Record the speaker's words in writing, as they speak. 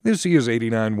This is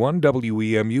 89.1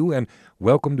 WEMU, and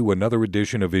welcome to another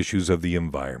edition of Issues of the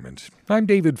Environment. I'm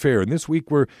David Fair, and this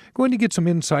week we're going to get some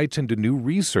insights into new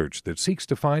research that seeks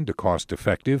to find a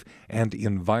cost-effective and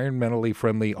environmentally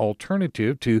friendly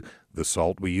alternative to the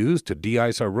salt we use to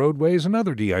de-ice our roadways and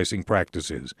other de-icing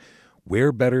practices.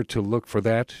 Where better to look for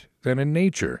that than in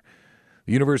nature?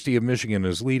 The University of Michigan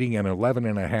is leading an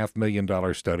 $11.5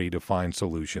 million study to find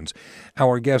solutions.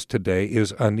 Our guest today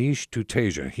is Anish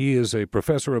Tuteja. He is a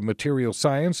professor of material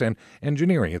science and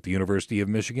engineering at the University of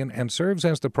Michigan and serves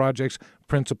as the project's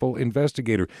principal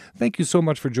investigator. Thank you so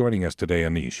much for joining us today,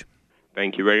 Anish.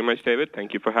 Thank you very much, David.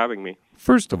 Thank you for having me.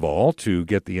 First of all, to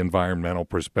get the environmental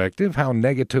perspective, how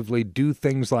negatively do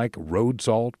things like road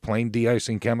salt, plain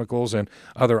de-icing chemicals, and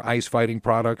other ice-fighting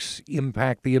products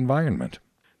impact the environment?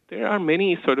 There are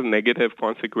many sort of negative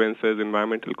consequences,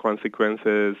 environmental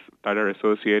consequences that are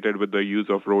associated with the use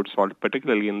of road salt,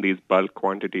 particularly in these bulk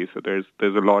quantities. So there's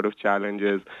a lot of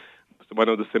challenges. One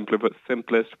of the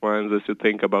simplest ones is to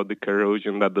think about the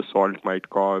corrosion that the salt might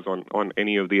cause on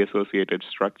any of the associated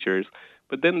structures.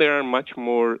 But then there are much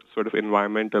more sort of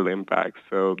environmental impacts.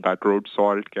 So that road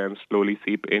salt can slowly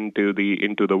seep into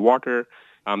the water.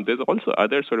 There's also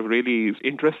other sort of really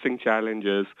interesting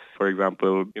challenges. For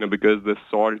example, because the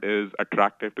salt is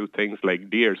attractive to things like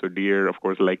deer. So deer, of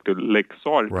course, like to lick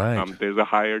salt. Right. There's a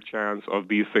higher chance of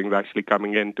these things actually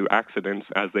coming into accidents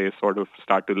as they sort of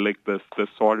start to lick the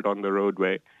salt on the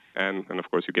roadway. And of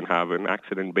course, you can have an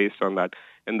accident based on that.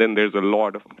 And then there's a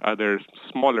lot of other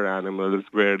smaller animals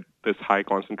where this high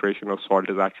concentration of salt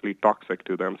is actually toxic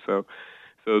to them. So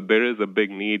there is a big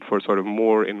need for sort of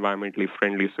more environmentally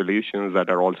friendly solutions that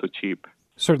are also cheap.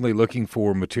 Certainly looking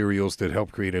for materials that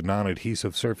help create a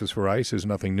non-adhesive surface for ice is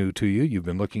nothing new to you. You've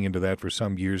been looking into that for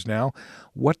some years now.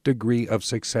 What degree of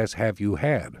success have you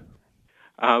had?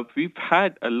 We've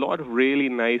had a lot of really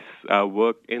nice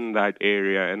work in that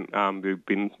area, and we've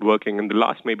been working in the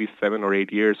last maybe 7 or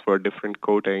 8 years for different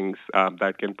coatings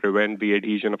that can prevent the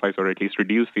adhesion of ice or at least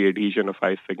reduce the adhesion of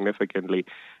ice significantly.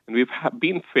 And we've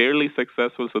been fairly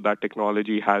successful, so that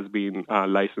technology has been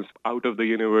licensed out of the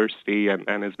university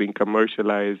and is being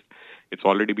commercialized. It's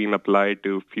already been applied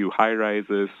to a few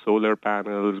high-rises, solar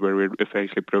panels, where we're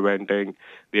essentially preventing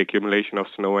the accumulation of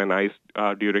snow and ice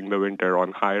during the winter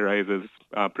on high-rises,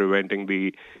 preventing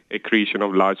the accretion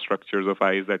of large structures of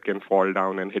ice that can fall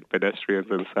down and hit pedestrians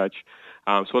and such.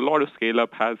 So a lot of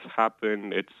scale-up has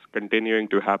happened. It's continuing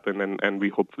to happen, and we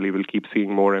hopefully will keep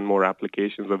seeing more and more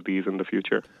applications of these in the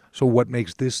future. So what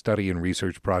makes this study and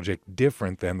research project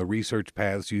different than the research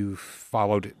paths you've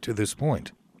followed to this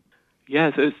point?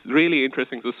 Yes, it's really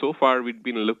interesting. So far we've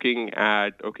been looking at,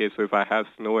 so if I have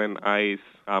snow and ice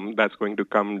that's going to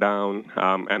come down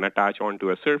and attach onto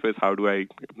a surface, how do I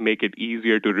make it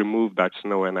easier to remove that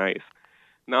snow and ice?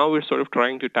 Now we're sort of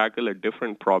trying to tackle a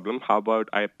different problem. How about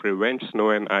I prevent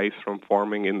snow and ice from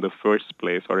forming in the first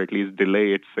place, or at least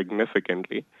delay it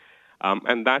significantly?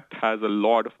 And that has a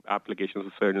lot of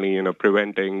applications, certainly,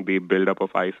 preventing the buildup of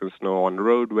ice and snow on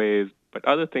roadways, but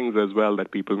other things as well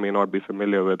that people may not be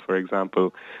familiar with. For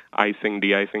example,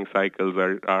 de-icing cycles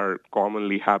are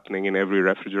commonly happening in every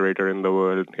refrigerator in the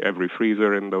world, every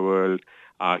freezer in the world.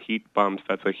 Heat pumps,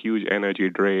 that's a huge energy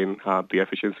drain. The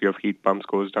efficiency of heat pumps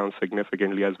goes down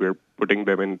significantly as we're putting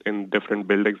them in different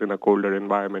buildings in a colder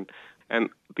environment. And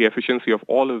the efficiency of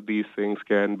all of these things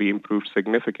can be improved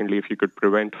significantly if you could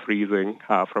prevent freezing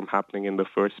from happening in the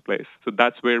first place. So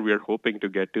that's where we're hoping to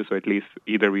get to. So at least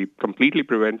either we completely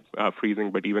prevent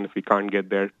freezing, but even if we can't get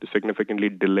there, to significantly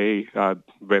delay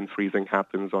when freezing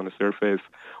happens on a surface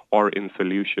or in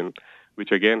solution,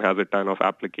 which again has a ton of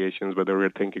applications, whether we're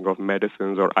thinking of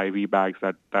medicines or IV bags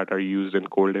that are used in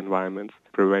cold environments,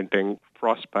 preventing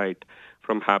frostbite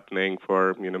from happening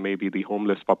for maybe the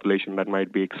homeless population that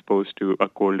might be exposed to a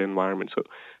cold environment.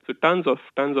 So tons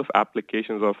of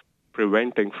applications of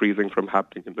preventing freezing from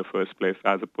happening in the first place,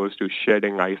 as opposed to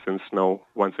shedding ice and snow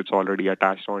once it's already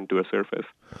attached onto a surface.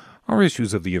 Our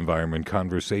Issues of the Environment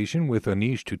conversation with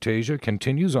Anish Tuteja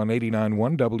continues on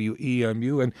 89.1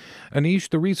 WEMU. And Anish,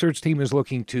 the research team is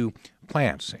looking to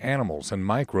plants, animals, and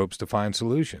microbes to find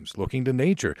solutions, looking to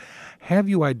nature. Have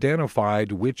you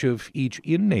identified which of each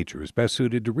in nature is best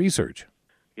suited to research?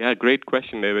 Yeah, great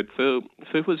question, David. So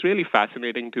it was really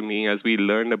fascinating to me as we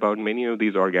learned about many of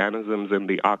these organisms in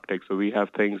the Arctic. So we have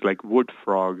things like wood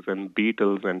frogs and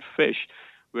beetles and fish,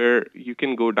 where you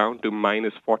can go down to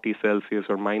minus 40 Celsius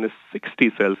or minus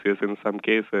 60 Celsius in some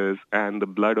cases, and the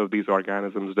blood of these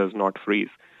organisms does not freeze.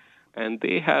 And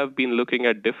they have been looking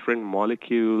at different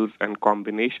molecules and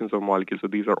combinations of molecules. So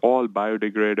these are all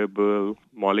biodegradable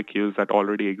molecules that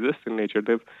already exist in nature.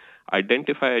 They've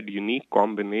identified unique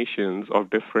combinations of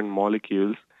different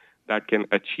molecules that can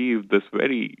achieve this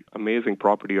very amazing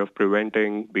property of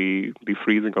preventing the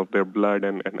freezing of their blood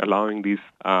and allowing these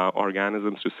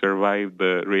organisms to survive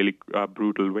the really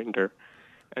brutal winter.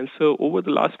 And so over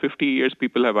the last 50 years,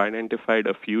 people have identified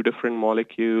a few different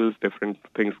molecules, different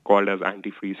things called as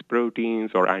antifreeze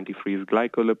proteins or antifreeze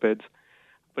glycolipids.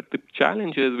 But the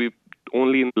challenge is we've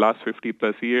only in the last 50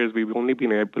 plus years, we've only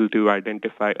been able to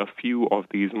identify a few of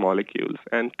these molecules.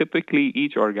 And typically,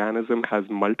 each organism has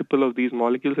multiple of these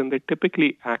molecules, and they're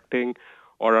typically acting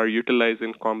or are utilized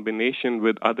in combination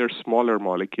with other smaller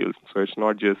molecules. So it's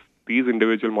not just these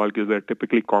individual molecules, they're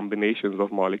typically combinations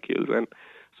of molecules. And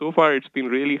so far, it's been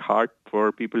really hard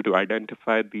for people to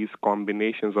identify these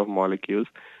combinations of molecules.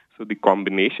 So the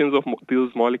combinations of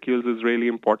those molecules is really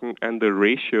important, and the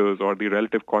ratios or the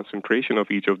relative concentration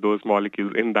of each of those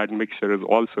molecules in that mixture is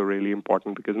also really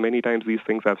important, because many times these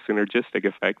things have synergistic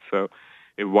effects. So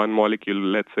if one molecule,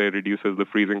 let's say, reduces the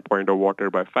freezing point of water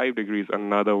by 5 degrees,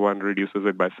 another one reduces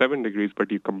it by 7 degrees,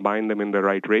 but you combine them in the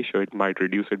right ratio, it might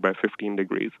reduce it by 15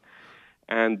 degrees.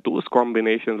 And those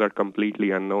combinations are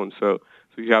completely unknown. So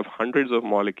you have hundreds of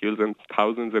molecules and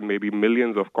thousands and maybe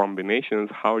millions of combinations.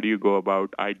 How do you go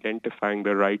about identifying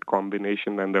the right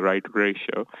combination and the right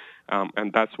ratio?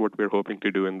 And that's what we're hoping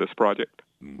to do in this project.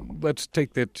 Let's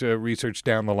take that research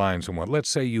down the line somewhat. Let's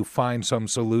say you find some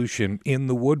solution in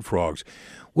the wood frogs.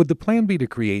 Would the plan be to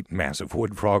create massive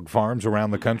wood frog farms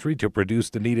around the country to produce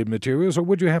the needed materials, or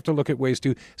would you have to look at ways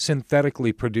to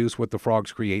synthetically produce what the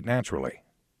frogs create naturally?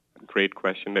 Great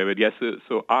question, David. Yes,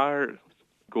 so our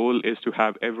goal is to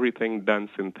have everything done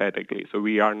synthetically. So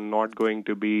we are not going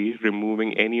to be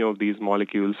removing any of these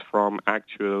molecules from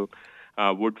actual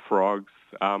wood frogs.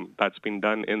 That's been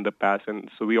done in the past, and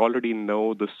so we already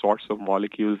know the sorts of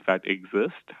molecules that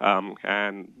exist,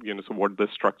 and so what the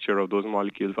structure of those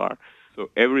molecules are. So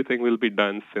everything will be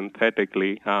done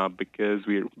synthetically because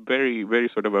we're very, very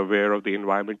sort of aware of the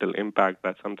environmental impact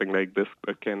that something like this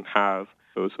can have.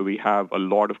 So we have a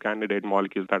lot of candidate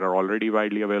molecules that are already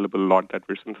widely available, a lot that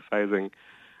we're synthesizing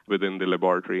within the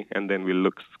laboratory, and then we'll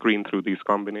screen through these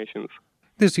combinations.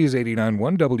 This is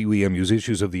 89.1 WEMU's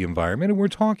Issues of the Environment, and we're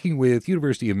talking with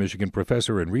University of Michigan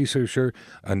professor and researcher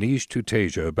Anish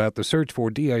Tuteja about the search for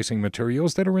de-icing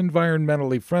materials that are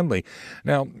environmentally friendly.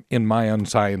 Now, in my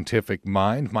unscientific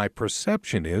mind, my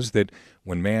perception is that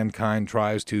when mankind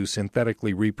tries to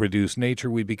synthetically reproduce nature,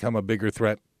 we become a bigger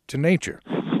threat to nature.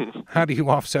 How do you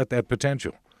offset that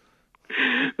potential?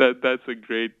 That's a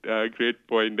great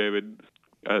point, David.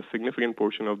 A significant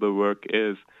portion of the work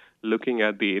is looking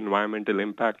at the environmental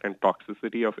impact and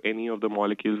toxicity of any of the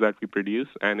molecules that we produce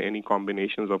and any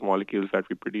combinations of molecules that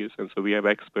we produce. And so we have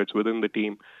experts within the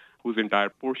team whose entire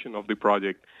portion of the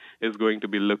project is going to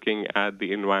be looking at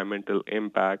the environmental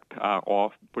impact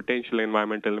of potential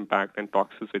environmental impact and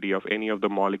toxicity of any of the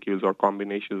molecules or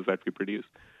combinations that we produce.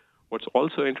 What's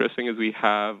also interesting is we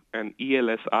have an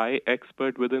ELSI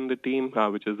expert within the team,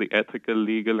 which is the ethical,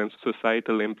 legal, and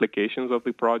societal implications of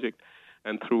the project.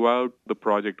 And throughout the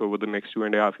project over the next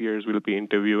 2.5 years, we'll be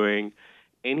interviewing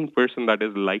any person that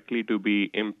is likely to be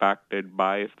impacted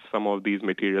by some of these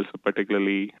materials,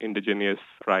 particularly indigenous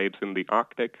tribes in the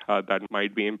Arctic that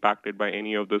might be impacted by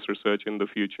any of this research in the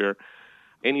future,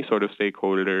 any sort of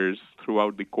stakeholders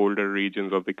throughout the colder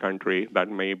regions of the country that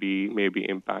may be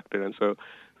impacted. And so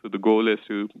the goal is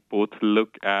to both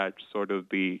look at sort of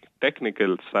the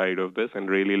technical side of this and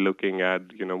really looking at,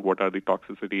 what are the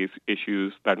toxicity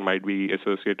issues that might be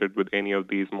associated with any of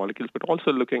these molecules, but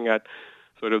also looking at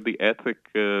sort of the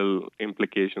ethical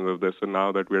implications of this. So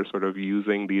now that we're sort of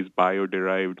using these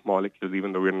bio-derived molecules,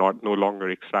 even though we're no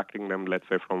longer extracting them, let's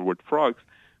say, from wood frogs,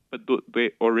 but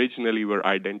they originally were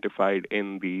identified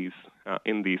in these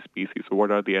species. So what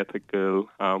are the ethical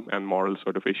and moral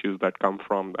sort of issues that come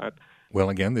from that? Well,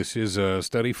 again, this is a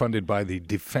study funded by the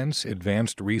Defense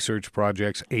Advanced Research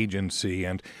Projects Agency,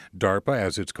 and DARPA,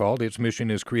 as it's called. Its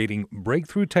mission is creating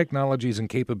breakthrough technologies and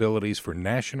capabilities for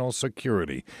national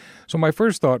security. So my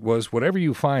first thought was, whatever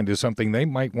you find is something they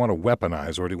might want to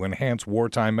weaponize or to enhance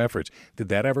wartime efforts. Did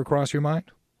that ever cross your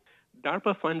mind?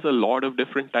 DARPA funds a lot of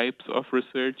different types of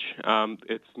research.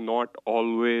 It's not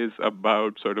always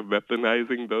about sort of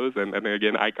weaponizing those. And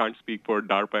again, I can't speak for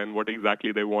DARPA and what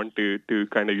exactly they want to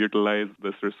kind of utilize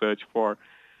this research for.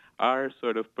 Our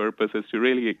sort of purpose is to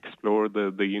really explore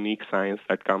the unique science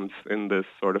that comes in this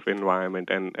sort of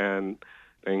environment and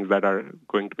things that are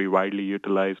going to be widely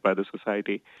utilized by the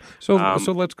society. So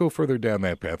let's go further down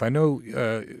that path. I know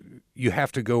you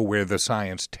have to go where the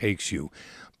science takes you.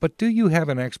 But do you have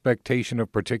an expectation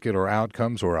of particular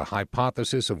outcomes or a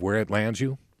hypothesis of where it lands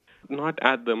you? Not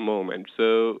at the moment.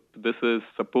 So this is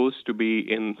supposed to be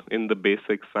in the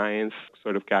basic science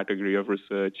sort of category of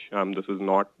research. This is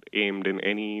not aimed in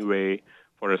any way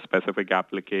for a specific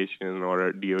application or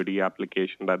a DoD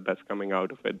application that's coming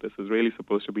out of it. This is really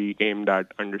supposed to be aimed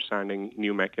at understanding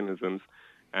new mechanisms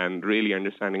and really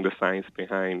understanding the science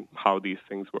behind how these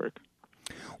things work.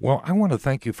 Well, I want to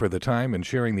thank you for the time and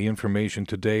sharing the information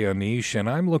today, Anish, and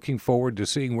I'm looking forward to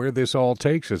seeing where this all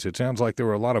takes us. It sounds like there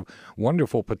are a lot of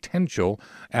wonderful potential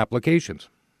applications.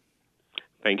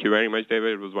 Thank you very much,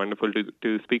 David. It was wonderful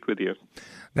to speak with you.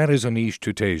 That is Anish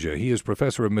Tuteja. He is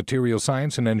professor of material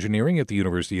science and engineering at the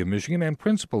University of Michigan and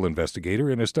principal investigator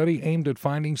in a study aimed at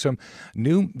finding some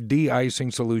new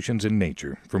de-icing solutions in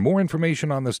nature. For more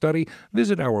information on the study,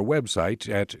 visit our website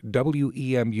at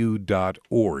WEMU.org.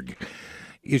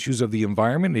 Issues of the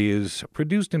Environment is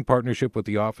produced in partnership with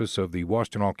the Office of the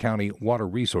Washtenaw County Water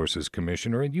Resources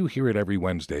Commissioner, and you hear it every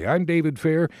Wednesday. I'm David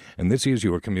Fair, and this is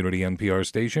your community NPR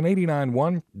station,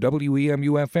 89.1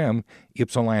 WEMU-FM,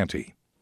 Ypsilanti.